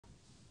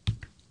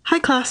Hi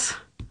class,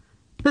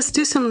 let's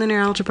do some linear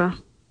algebra.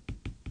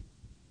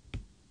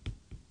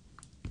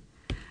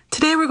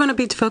 Today we're going to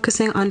be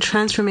focusing on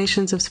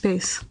transformations of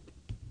space.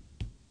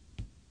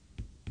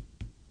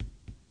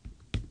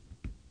 And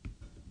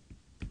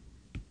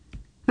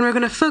we're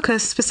going to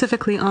focus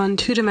specifically on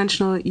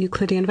two-dimensional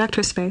Euclidean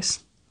vector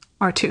space,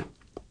 R2.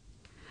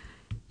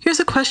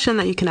 Here's a question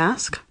that you can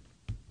ask.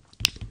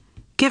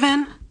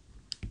 Given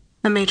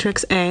a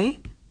matrix A,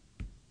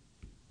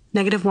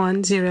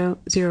 -1, 0,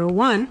 0,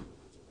 1,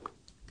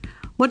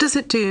 what does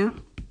it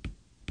do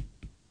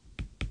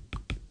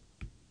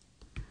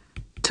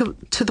to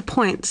the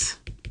points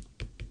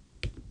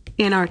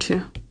in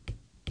R2?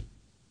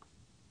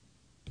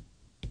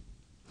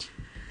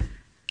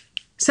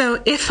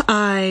 So if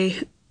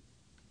I,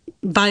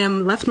 via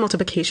left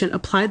multiplication,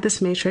 applied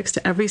this matrix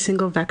to every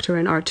single vector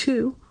in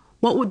R2,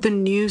 what would the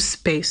new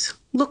space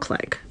look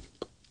like?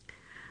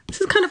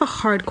 This is kind of a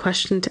hard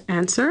question to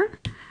answer,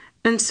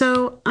 and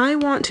so I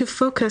want to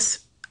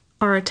focus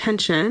our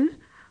attention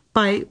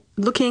by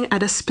looking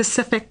at a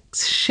specific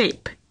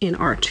shape in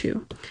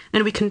R2.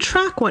 And we can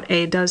track what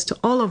A does to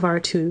all of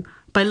R2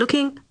 by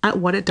looking at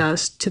what it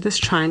does to this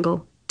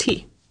triangle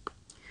T.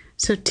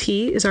 So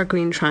T is our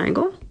green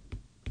triangle,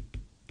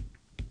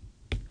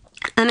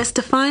 and it's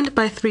defined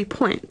by 3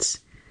 points.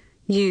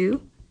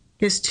 U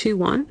is 2,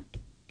 1,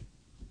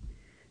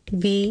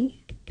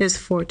 V is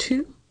 4,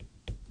 2,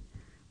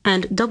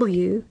 and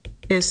W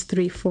is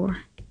 3, 4.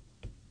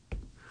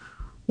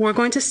 We're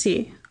going to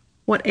see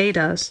what A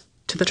does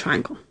to the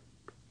triangle.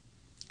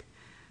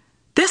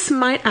 This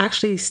might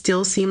actually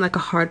still seem like a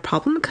hard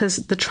problem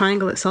because the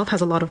triangle itself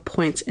has a lot of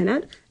points in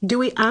it. Do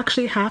we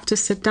actually have to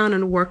sit down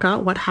and work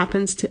out what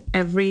happens to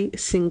every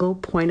single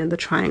point in the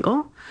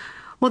triangle?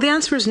 Well, the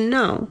answer is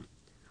no.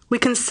 We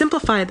can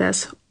simplify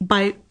this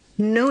by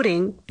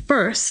noting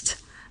first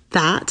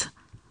that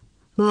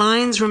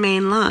lines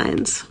remain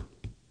lines.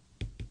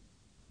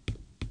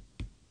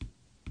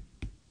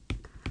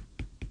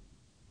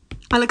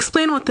 I'll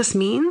explain what this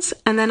means,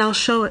 and then I'll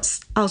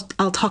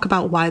talk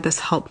about why this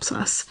helps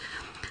us.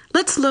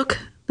 Let's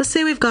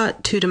say we've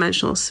got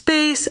two-dimensional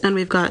space, and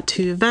we've got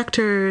two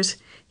vectors.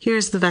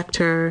 Here's the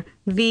vector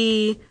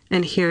V,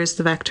 and here's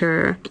the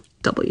vector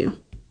W.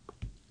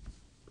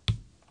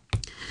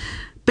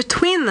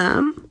 Between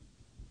them,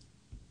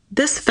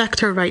 this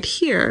vector right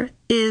here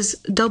is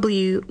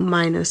W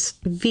minus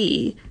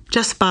V,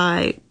 just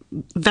by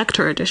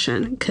vector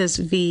addition, because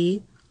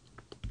V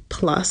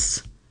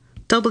plus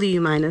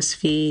W minus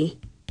V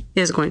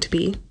is going to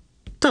be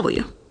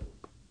W.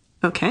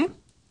 Okay?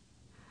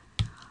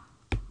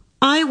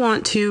 I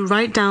want to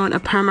write down a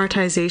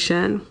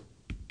parameterization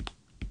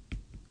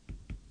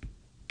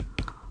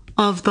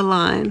of the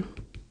line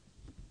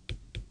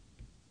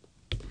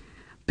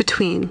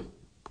between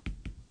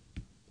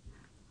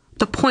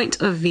the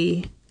point of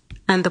V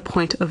and the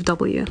point of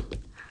W.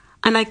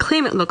 And I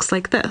claim it looks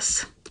like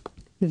this: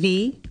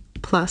 V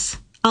plus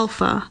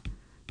alpha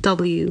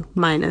W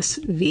minus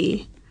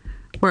V,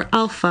 where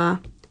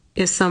alpha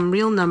is some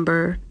real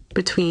number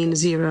between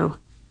 0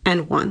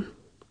 and 1.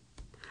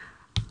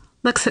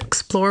 Let's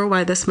explore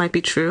why this might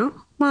be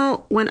true.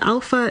 Well, when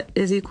alpha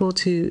is equal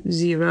to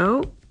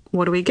 0,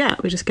 what do we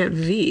get? We just get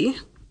V.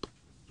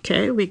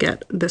 Okay, we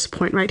get this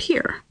point right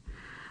here.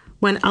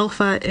 When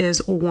alpha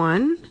is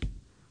 1,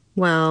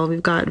 well,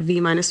 we've got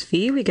V minus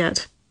V, we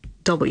get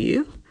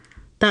W.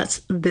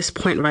 That's this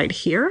point right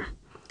here.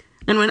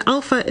 And when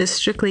alpha is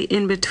strictly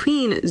in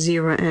between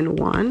 0 and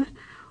 1,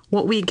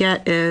 what we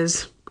get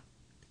is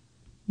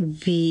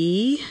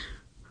V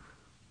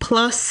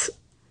plus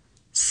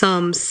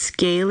some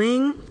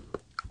scaling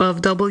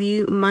of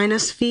W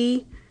minus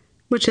V,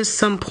 which is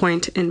some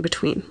point in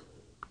between.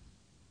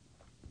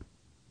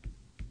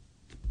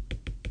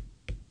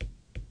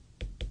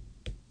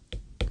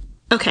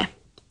 Okay.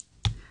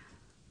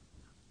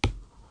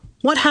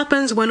 What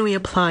happens when we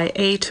apply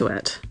A to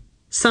it?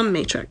 Some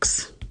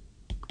matrix.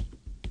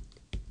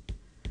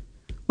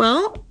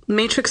 Well,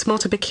 matrix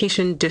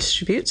multiplication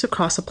distributes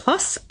across a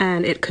plus,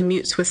 and it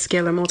commutes with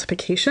scalar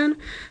multiplication.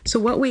 So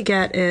what we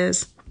get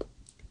is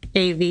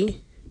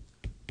AV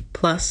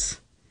plus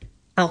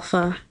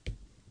alpha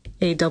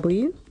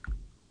AW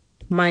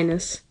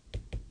minus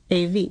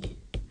AV,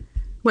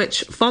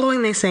 which,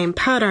 following the same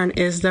pattern,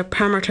 is the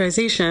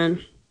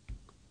parameterization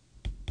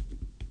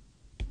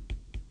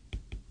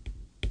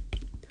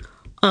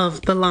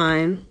of the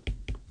line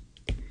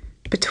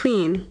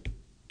between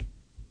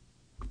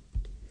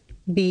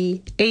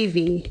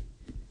AV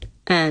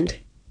and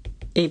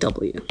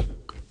AW.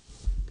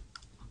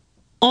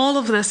 All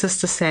of this is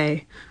to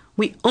say,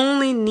 we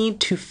only need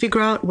to figure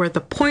out where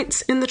the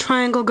points in the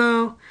triangle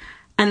go,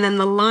 and then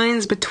the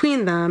lines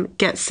between them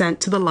get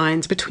sent to the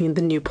lines between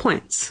the new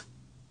points.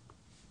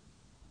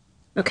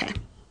 Okay.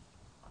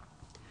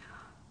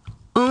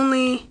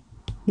 Only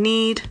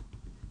need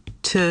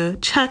to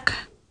check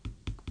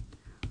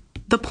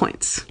the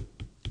points.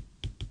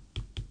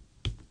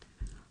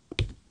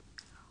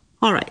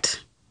 All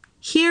right,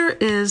 here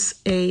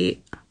is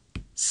a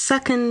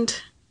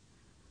second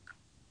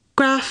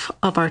graph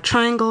of our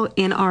triangle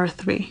in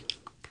R3.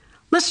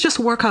 Let's just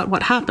work out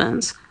what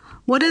happens.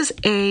 What is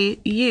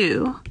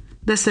AU?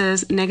 This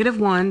is negative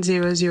 1,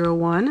 0, 0,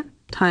 1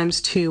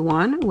 times 2,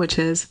 1, which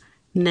is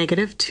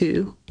negative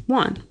 2,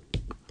 1.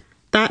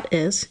 That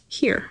is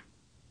here.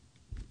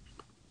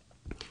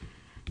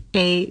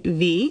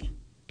 AV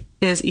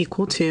is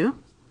equal to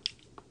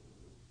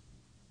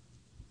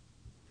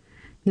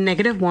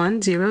negative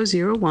 1, 0,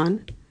 0,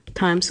 1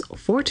 times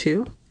 4,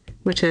 2,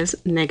 which is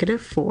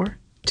negative 4,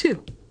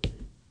 2.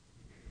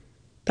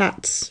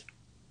 That's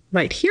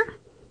right here.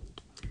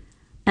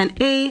 And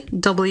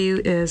AW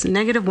is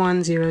negative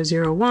 1, 0,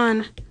 0,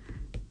 1,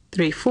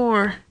 3,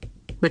 4,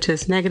 which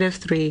is negative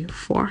 3,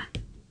 4.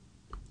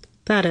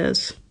 That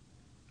is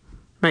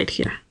right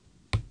here.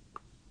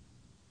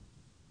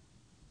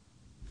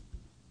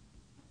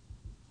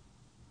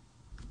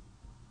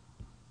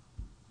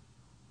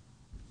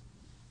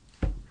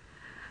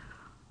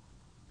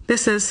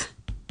 This is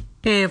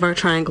A of our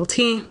triangle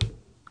T.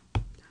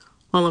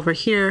 All over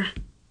here,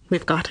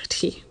 we've got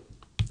T.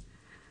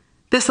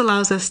 This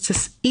allows us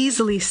to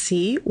easily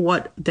see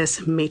what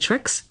this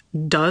matrix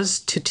does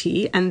to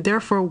T and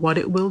therefore what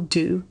it will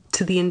do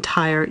to the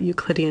entire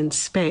Euclidean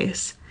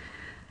space.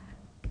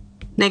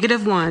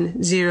 Negative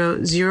 1,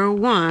 0, 0,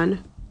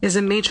 1 is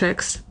a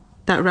matrix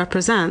that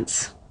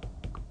represents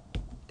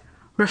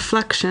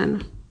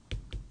reflection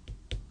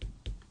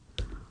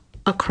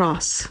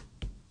across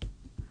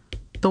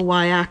the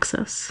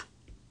y-axis.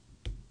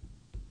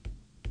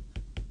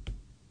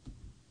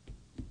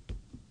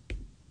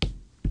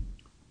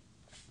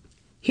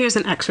 Here's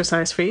an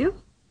exercise for you.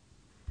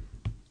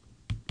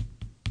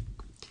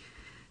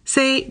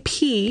 Say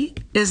P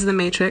is the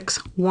matrix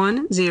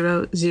 1,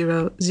 0,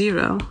 0,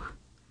 0.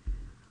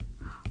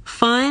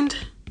 Find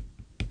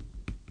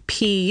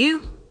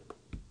PU,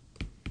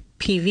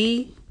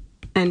 PV,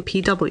 and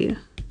PW.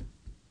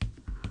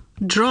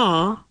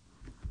 Draw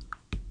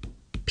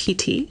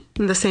PT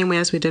in the same way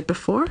as we did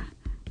before,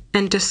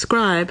 and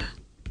describe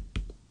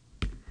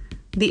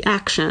the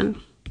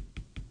action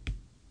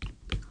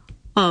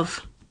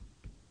of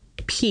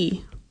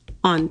P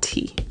on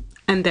T,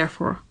 and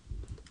therefore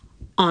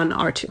on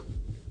R2.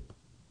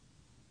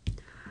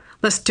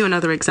 Let's do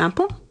another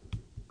example.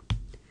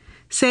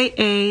 Say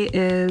A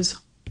is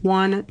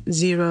 1,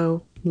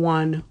 0,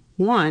 1,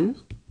 1.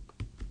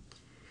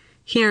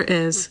 Here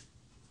is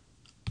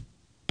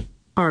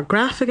our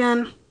graph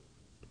again.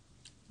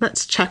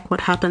 Let's check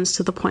what happens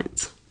to the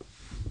points.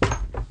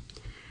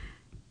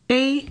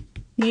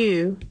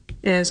 AU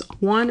is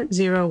 1,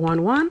 0,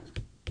 1, 1,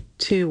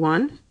 2,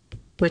 1,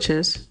 which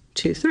is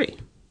 2, 3.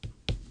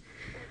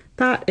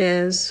 That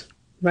is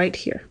right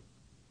here.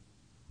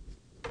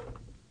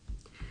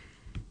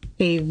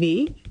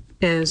 AV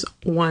is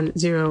 1,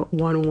 0,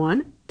 1,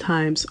 1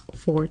 times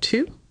 4,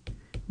 2,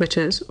 which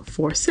is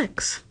 4,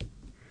 6.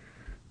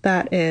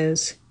 That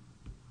is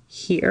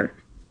here.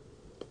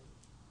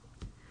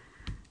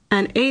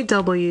 And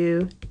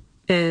AW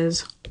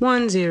is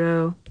 1,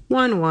 0,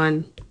 1,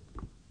 1,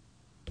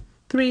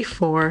 3,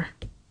 4,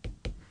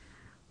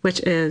 which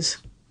is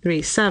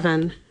 3,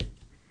 7,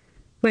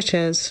 which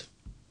is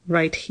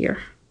right here.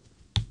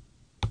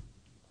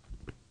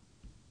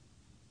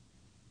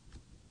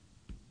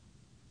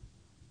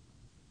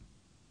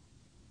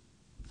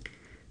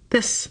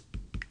 This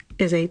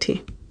is AT.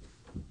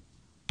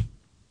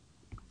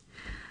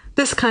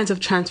 This kind of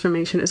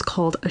transformation is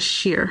called a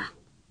shear.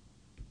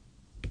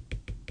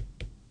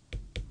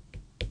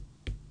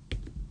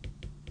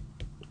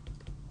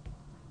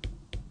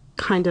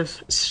 Kind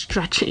of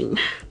stretching.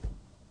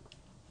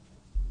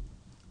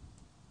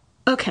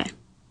 Okay.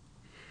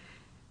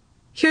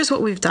 Here's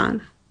what we've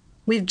done.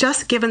 We've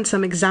just given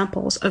some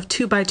examples of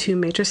 2x2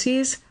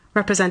 matrices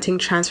representing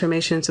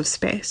transformations of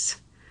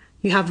space.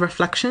 You have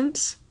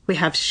reflections, we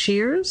have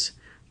shears.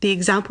 The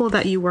example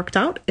that you worked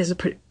out is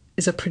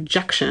a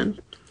projection.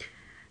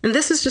 And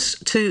this is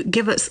just to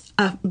give us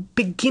a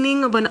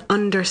beginning of an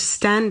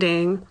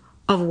understanding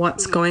of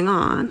what's going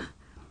on.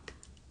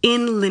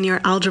 In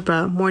linear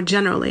algebra, more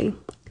generally,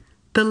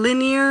 in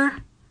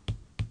linear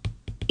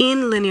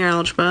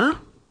algebra,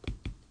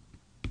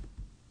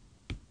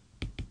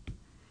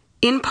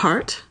 in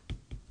part,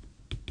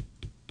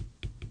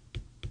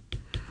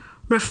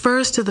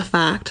 refers to the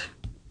fact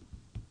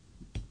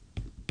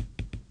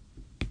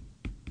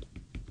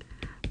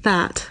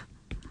that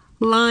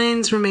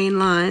lines remain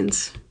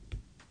lines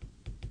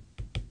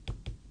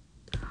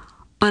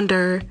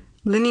under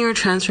linear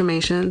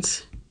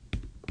transformations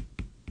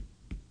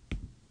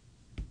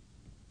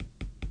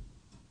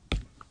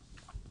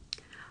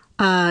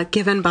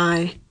given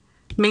by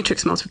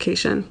matrix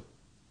multiplication.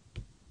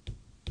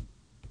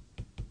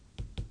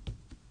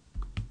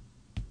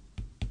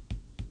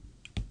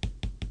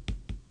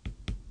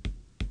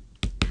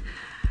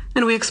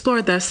 And we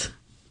explored this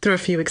through a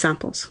few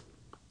examples.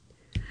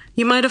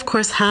 You might, of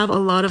course, have a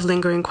lot of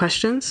lingering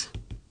questions.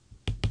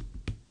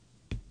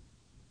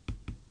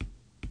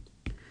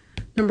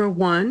 Number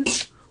one,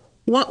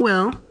 what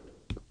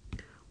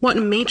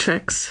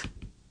matrix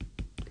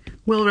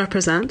will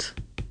represent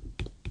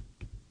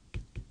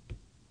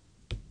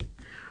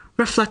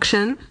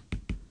reflection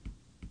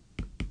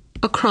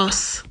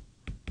across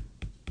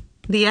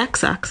the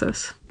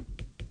x-axis.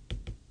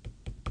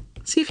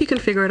 See if you can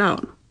figure it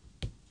out.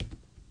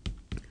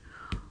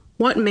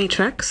 What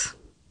matrix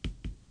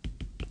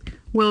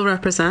will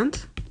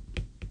represent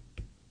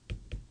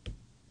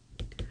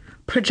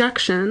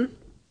projection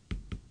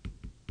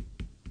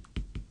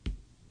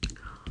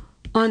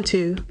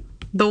onto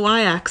the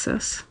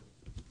y-axis?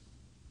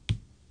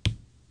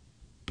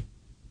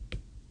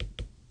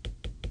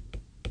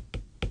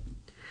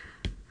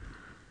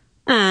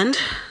 And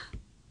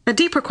a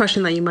deeper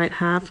question that you might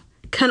have,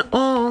 can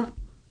all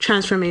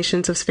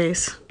transformations of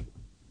space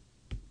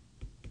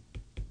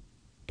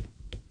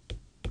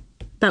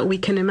that we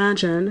can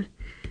imagine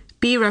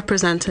be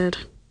represented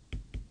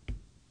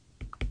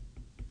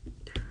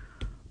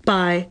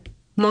by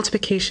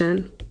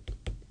multiplication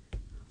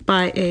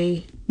by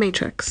a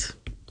matrix?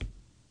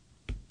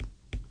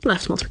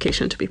 Left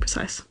multiplication, to be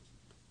precise.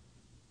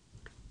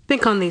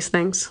 Think on these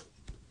things.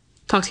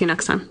 Talk to you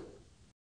next time.